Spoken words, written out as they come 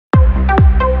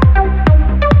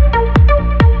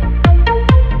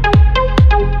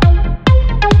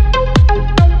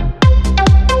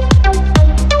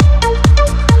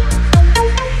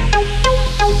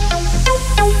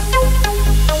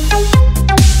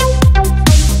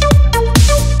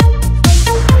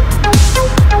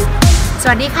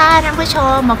วัสดีค่ะท่านผู้ช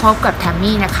มมาพบกับแทม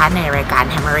มี่นะคะในรายการ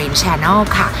Tamarine Channel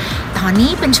ค่ะตอนนี้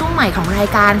เป็นช่วงใหม่ของราย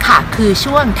การค่ะคือ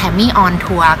ช่วง Tammy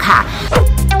OnTour ค่ะ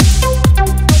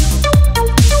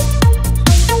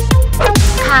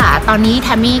ตอนนี้แท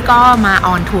มมี่ก็มาอ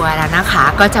อนทัวร์แล้วนะคะ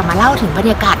ก็จะมาเล่าถึงบรร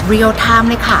ยากาศเรียลไทม์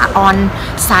เลยค่ะออน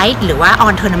ไซต์หรือว่าออ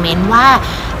นทัวร์นาเมนต์ว่า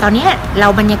ตอนนี้เรา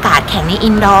บรรยากาศแข่งในอิ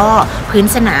นดอร์พื้น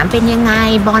สนามเป็นยังไง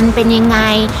บอลเป็นยังไง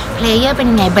เพลเยอร์เป็น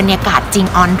ยังไงบรรยากาศจริง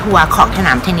ออนทัวร์ของสน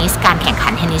ามเทนนิสการแข่งขั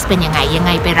นเทนนิสเป็นยังไ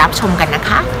งไปรับชมกันนะค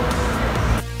ะ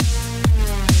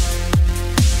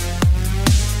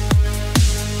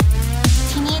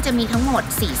จะมีทั้งหมด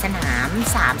4สนาม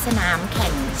3สนาม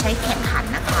ใช้แข่งขัน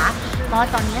นะคะก็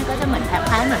ตอนนี้ก็จะเหมือนแบบ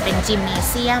เหมือนเป็นจิมเน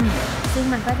เซียมซึ่ง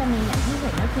มันก็จะมีอย่างที่เห็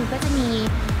นก็คือก็จะมี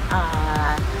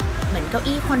เหมือนเก้า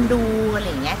อี้คนดูอะไร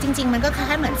อย่างเงี้ยจริงๆมันก็คล้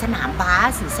ายๆเหมือนสนามบา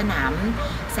สหรือสนา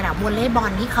มวอลเลย์บอ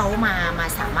ลที่เขามา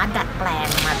สามารถดัดแปลง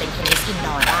มาเป็นเทนนิสอินด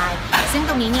อร์ได้ซึ่งต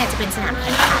รงนี้เนี่ยจะเป็นสนามแ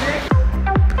ข่งขัน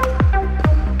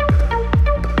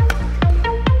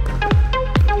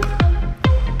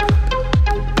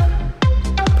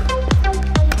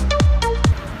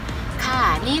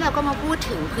นี่เราก็มาพูด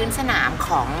ถึงพื้นสนามข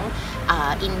อง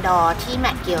อินดอร์ที่แม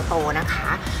ตต์เกียวโตนะคะ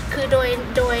คือ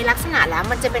โดยลักษณะแล้ว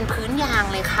มันจะเป็นพื้นยาง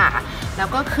เลยค่ะแล้ว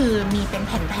ก็คือมีเป็นแ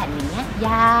ผ่นๆอย่างเงี้ยย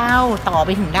าวต่อไป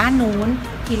ถึงด้านนู้น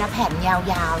ทีละแผ่นย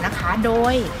าวๆนะคะโด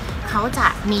ยเขาจะ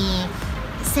มี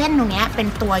เส้นตรงนี้เป็น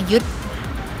ตัวยึด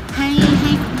ใ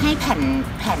ห้แ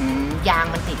ผ่นยาง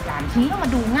มันติดกันทีนี้เรามา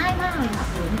ดูง่ายมากเลยค่ะ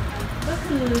พื้นก็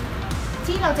คือ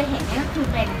ที่เราจะเห็นเนี่ยก็คือ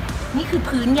นี่คือ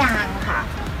พื้นยางค่ะ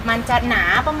มันจะหนา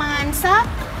ประมาณสัก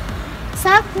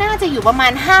น่าจะอยู่ประมา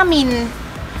ณ5มิล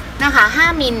นะคะ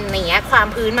5มิลอย่างเงี้ยความ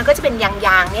พื้นมันก็จะเป็นยา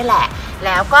งๆนี่แหละแ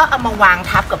ล้วก็เอามาวาง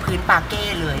ทับกับพื้นปาเก้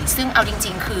เลยซึ่งเอาจ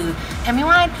ริงๆคือแทมมี่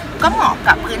ว่าก็เหมาะ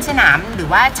กับพื้นสนามหรือ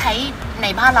ว่าใช้ใน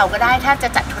บ้านเราก็ได้ถ้าจะ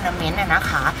จัดทัวร์นาเมนต์นะ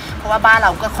คะเพราะว่าบ้านเร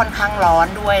าก็ค่อนข้างร้อน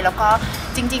ด้วยแล้วก็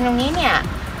จริงๆตรงนี้เนี่ย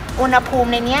อุณหภูมิ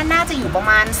ในนี้น่าจะอยู่ประ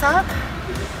มาณสัก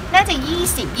น่าจะ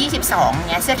20-22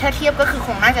เงี้ยถ้าเทียบก็คือค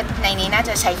งน่าจะในนี้น่า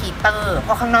จะใช้ฮีเตอร์เพ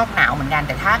ราะข้างนอกหนาวเหมือนกันแ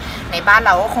ต่ถ้าในบ้านเร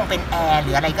าก็คงเป็นแอร์ห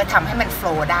รืออะไรก็ทำให้มันโฟล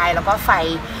ว์ได้แล้วก็ไฟ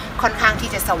ค่อนข้างที่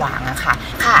จะสว่างอะค่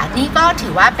ะนี่ก็ถื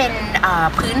อว่าเป็น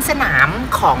พื้นสนาม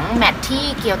ของแมตช์ที่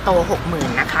เกียวโต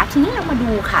 60,000 นะคะทีนี้เรามา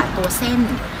ดูค่ะตัวเส้น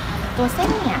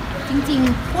เนี่ยจริง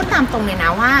ๆพูดตามตรงเลยน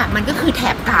ะว่ามันก็คือแถ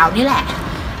บกาวนี่แหละ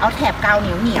เอาแถบกาวเห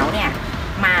นียวเนี่ย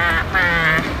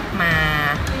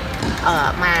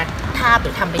มาทาบห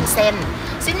รือทำเป็นเส้น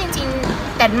ซึ่งจริง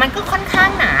ๆแต่มันก็ค่อนข้าง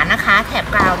หนานะคะแถบ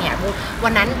กาวเนี่ยวั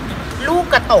นนั้นลูก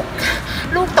ต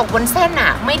กบนเส้นอ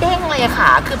ะไม่เด้งเลยค่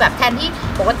ะคือแบบแทนที่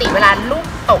ปกติเวลาลูก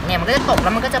ตกเนี่ยมันก็จะตกแล้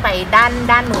วมันก็จะไปด้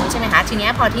านนู้นใช่ไหมคะทีนี้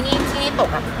พอที่นี่ตก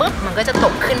แบบปุ๊บมันก็จะต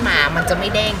กขึ้นมามันจะไม่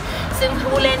เด้งซึ่ง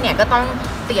ผู้เล่นเนี่ยก็ต้อง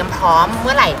เตรียมพร้อมเ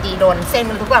มื่อไหร่ตีโดนเส้น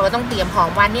ทุกเราก็ต้องเตรียมพร้อม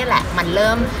ว่านี่แหละมันเ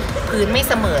ริ่มพื้นไม่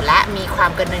เสมอและมีควา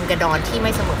มกระเนินกระดอนที่ไ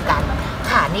ม่เสมอกัน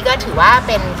ค่ะนี่ก็ถือว่าเ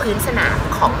ป็นพื้นสนาม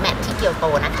ของแมตช์ที่เกียวโต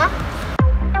นะคะ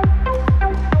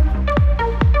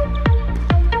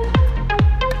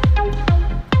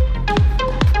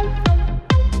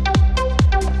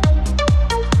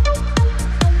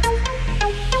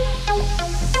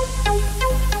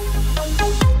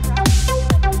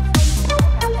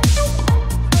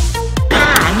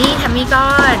นี่ทัมมี่ก็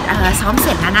ซ้อมเส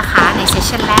ร็จแล้วนะคะในเซส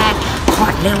ชั่นแรกคอ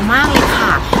ร์ดเร็วมากเลยค่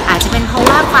ะอาจจะเป็นเพราะ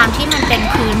ว่าความที่มันเป็น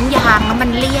พื้นยางแล้วมัน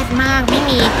เลียดมากไม่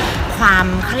มีความ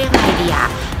เขาเรียกอะไรดีอะ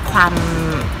ความ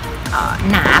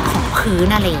หนาของพื้น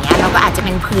อะไรเงี้ยเราก็อาจจะเ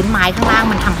ป็นพื้นไม้ข้างล่าง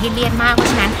มันทำให้เลียดมากเพรา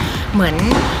ะฉะนั้นเหมือน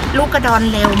ลูกกระดอน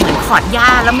เร็วเหมือนคอร์ดหญ้า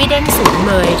แล้วไม่เด้งสูง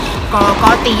เลยก็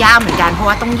ตียากเหมือนกันเพราะ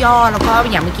ว่าต้องย่อแล้วก็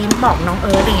อย่างเมื่อกี้บอกน้อง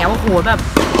อย่างเงี้ยว่าโหแบบ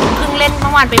เพิ่งเล่นเ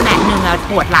มื่อวานไปแมตช์หนึ่งอะ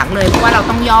ปวดหลังเลยเพราะว่าเรา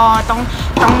ต้องย่อต้อ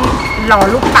งรอ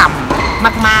ลูกต่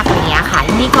ำมากๆอย่างเงี้ยค่ะ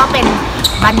นี่ก็เป็น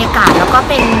บรรยากาศแล้วก็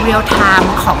เป็นเรียลไท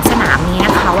ม์ของสนามนี้น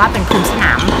ะคะว่าเป็นพื้นสน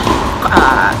าม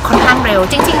ค่อนข้างเร็ว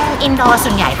จริงๆอินดอร์ส่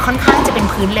วนใหญ่ค่อนข้างจะเป็น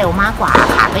พื้นเร็วมากกว่า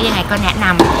ค่ะก็ยังไงก็แนะน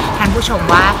ำท่านผู้ชม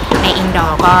ว่าในอินดอ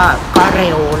ร์ก็เ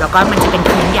ร็วแล้วก็มันจะเป็น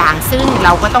พื้นยางซึ่งเร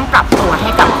าก็ต้องปรับตัวให้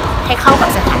เข้ากับ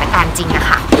สถานการณ์จริงนะ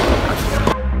คะ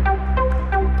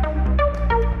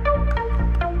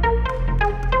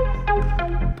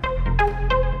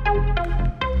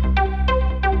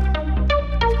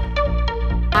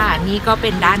นี่ก็เป็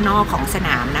นด้านนอกของสน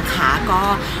ามนะคะก็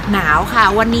หนาวค่ะ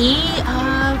วันนี้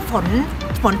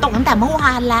ฝนตกตั้งแต่เมื่อว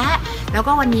านแล้ว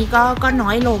ก็วันนี้ก็น้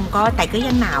อยลงแต่ก็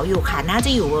ยังหนาวอยู่ค่ะน่าจ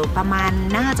ะอยู่ประมาณ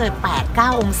น่าจะ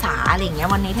 8-9 องศาอะไรอย่างเงี้ย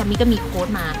วันนี้แทมมี่ก็มีโค้ด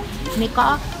มานี่ก็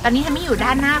ตอนนี้แทมมี่อยู่ด้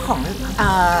านหน้าของ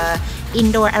อิน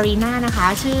โดร์อารีนานะคะ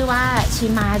ชื่อว่าชิ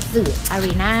มาสึอา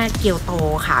รีนาเกียวโต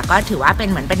ค่ะก็ถือว่าเป็น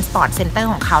เหมือนเป็นสปอร์ตเซ็นเตอร์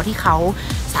ของเขาที่เขา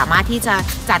สามารถที่จะ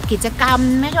จัดกิจกรรม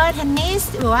ไม่ว่าเทนนิส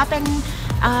หรือว่าเป็น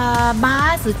บา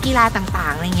สหรือกีฬาต่า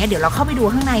งๆอะไรเงี้ยเดี๋ยวเราเข้าไปดู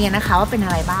ข้างในกันนะคะว่าเป็นอ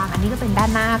ะไรบ้างอันนี้ก็เป็นด้า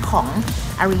นหน้าของ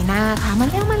อารีนาค่ะมา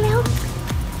เร็ว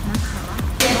นะคะ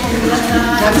อั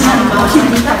น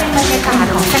นี้ก็เป็นบรรยากาศ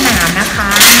ของสนามนะคะ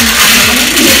อันนี้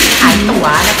คือขายตั๋ว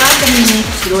แล้วก็จะมี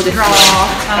รอ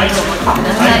ของ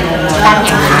การแ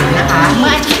ข่งขันนะคะเมื่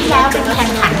ออาทิตย์ที่แล้วเป็นแข่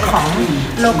งขันของ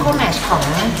local match ของ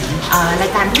รา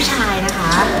ยการผู้ชายนะค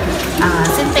ะ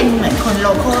ซึ่งเป็นเหมือนคนโล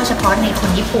โก้เฉพาะในคน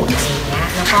ญี่ปุ่นอะไรอย่างเงี้ย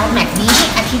แล้วก็แมตช์นี้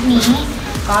อาทิตย์นี้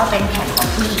ก็เป็นแข่งของ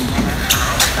ผู้หญิงนะคะ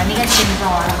วันนี้ก็จะเป็นร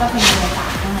อแล้วก็เป็นบรรยากา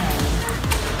ศข้างใน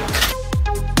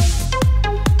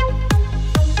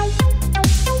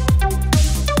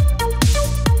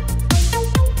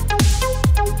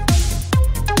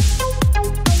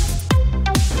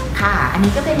อัน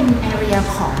นี้ก็เป็น area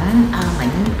ของเหมือ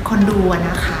นคนดู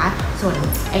นะคะส่วน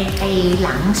ไอห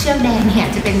ลังเชือกแดงเนี่ย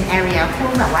จะเป็น area พว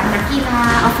กแบบว่านักกีฬา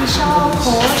official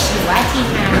coach หรือว่าทีม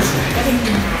งานก็เป็น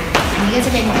ทีมงานอันนี้ก็จ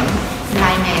ะเป็นเหมือนไล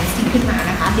น์แมนที่ขึ้นมา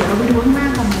นะคะเดี๋ยวเราไปดูข้างหน้า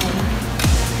กันเลย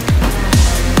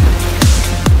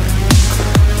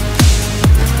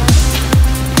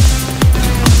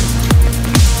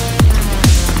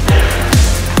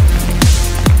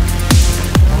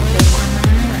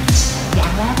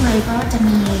ก็จะ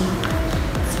มี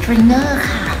สตริงเนอร์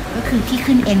ค่ะก็คือที่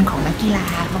ขึ้นเอ็นของนักกีฬา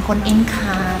บางคนเอ็นข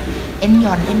าดเอ็นห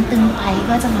ย่อนเอ็นตึงไป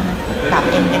ก็จะมาปรับ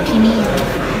เอ็นกันที่นี่นะ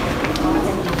คะ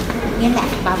นี่แหละ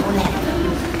บาร์โบแลต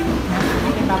นะคะ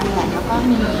เป็นบาร์โบแลตแล้วก็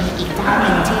มีอีกเจ้าห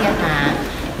นึ่งที่จะมา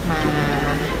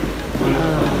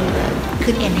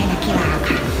ขึ้นเอ็นให้นักกีฬา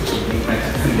ค่ะ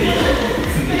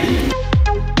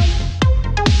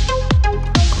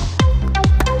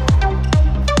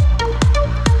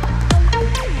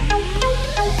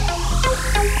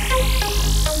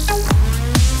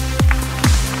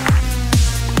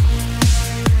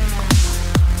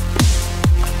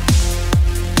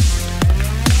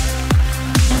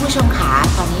ผู้ชมคะ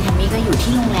ตอนนี้ทัมมี่ก็อยู่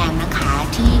ที่โรงแรมนะคะ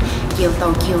ที่เกียวโต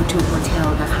โฮเทล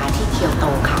นะคะที่เกียวโต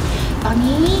ค่ะตอน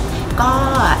นี้ก็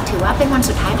ถือว่าเป็นวัน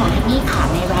สุดท้ายของทัมมี่ค่ะ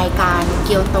ในรายการเ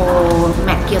กียวโตแม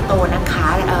ตช์เกียวโตนะคะ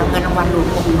เงินรางวัลรวม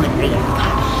 60,000 เหรียญ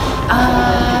ค่ะ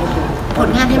ผล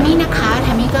งานทัมมี่นะคะ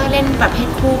ทัมมี่ก็เล่นประเภท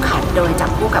คู่ค่ะโดยจับ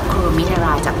คู่กับคุโรมินาร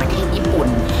าจากประเทศญี่ปุ่น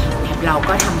เรา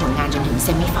ก็ทำผลงานจนถึงเซ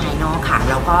มิไฟแนลค่ะ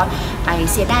แล้วก็ไป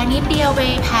เสียดายนิดเดียวไป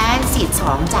แพ้ซีด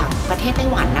2จากประเทศไต้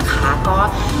หวันนะคะก็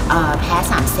แพ้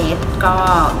3เซตก็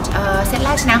เซตแร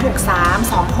กชนะ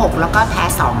 6-3 2-6 แล้วก็แพ้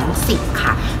2-10ค่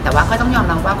ะแต่ว่าก็ต้องยอม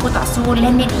รับว่าคู่ต่อสู้เ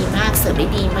ล่นได้ดีมากเสิร์ฟได้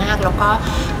ดีมากแล้วก็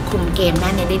คุมเกมด้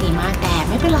านนี้ได้ดีมากแต่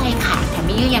ไม่เป็นไรค่ะแทม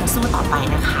มี่ก็ยังสู้ต่อไป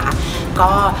นะคะ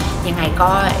ก็ยังไง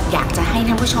ก็อยากจะให้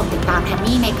ท่านผู้ชมติดตามแทม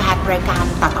มี่ในการรายการ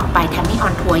ต่อๆไปแทมมี่ออ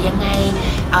นทัวร์ยังไง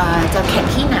จะแข่ง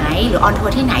ที่ไหนหรือออนทัว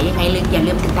ร์ที่ไหนยังไงอย่า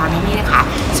ลืมติดตามแทมมี่นะคะ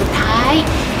สุดท้าย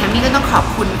แทมมี่ก็ต้องขอบ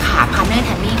คุณค่ะพาร์ทเนอร์แท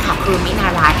มมี่ค่ะครูมินา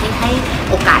ราที่ให้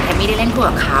โอกาสแทมมี่ได้เล่นคู่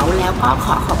กับเขาแล้วก็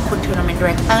ขอบคุณทัวร์นาเมนต์ดีเ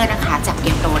รคเตอร์นะคะจากเก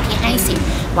มโตที่ให้สิทธิ์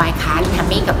วายคัสแทม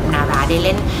มี่กับนาราได้เ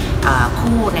ล่น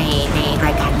คู่ในร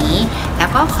ายการนี้แล้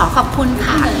วก็ขอบคุณ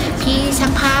ค่ะพี่ช่า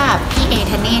งภาพพี่เอ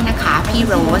ธเน่นะคะพี่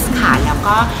โรสค่ะแล้ว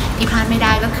ก็ที่พลาดไม่ไ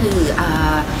ด้ก็คือ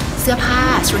เสื้อผ้า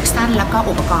สตริกสันแล้วก็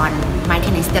อุปกรณ์ไมค์เท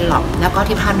นนิสเดลล็อกแล้วก็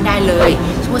ที่พลาดไม่ได้เลย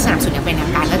ผู้สนับสนุนอย่างเป็นทา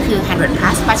งการก็คือ100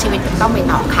 plus ป้าชีวิตต้องไป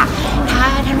ต่อค่ะถ้า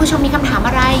ท่านผู้ชมมีคำถาม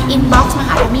อะไรอินบ็อกซ์มาห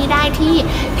าทัมมี่ได้ที่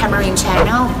Tamarine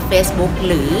Channel Facebook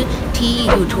หรือที่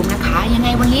YouTube นะคะยังไง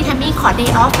วันนี้ทัมมี่ขอ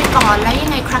day off ไปก่อนแล้วยั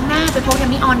งไงครั้งหน้าไปพบทัม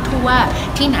มี่ออนทัวร์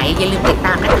ที่ไหนอย่าลืมติดต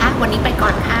ามนะคะวันนี้ไปก่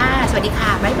อนค่ะสวัสดีค่ะ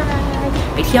บ๊ายบาย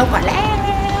ไปเที่ยวก่อนแล้ว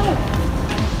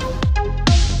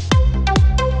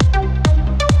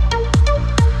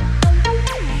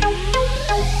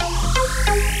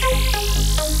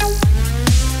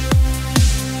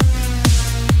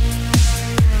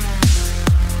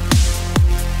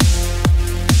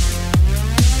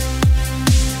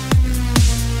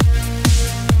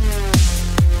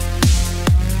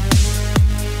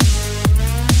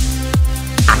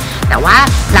แต่ว่า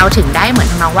เราถึงได้เหมือน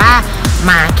ทำนองว่า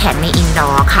มาแข่งในอินดอ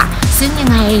ร์ค่ะซึ่งยัง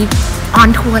ไงออน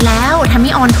ทัวร์แล้วทัม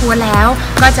มี่ออนทัวร์แล้ว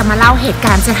ก็จะมาเล่าเหตุก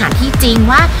ารณ์สถานที่จริง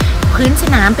ว่าพื้นส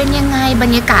นามเป็นยังไงบร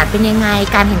รยากาศเป็นยังไง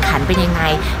การแข่งขันเป็นยังไง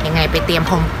ไปเตรียม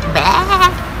พรมแบ๊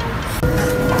ะ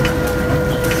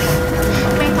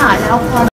ไม่ต่อแล้วพอ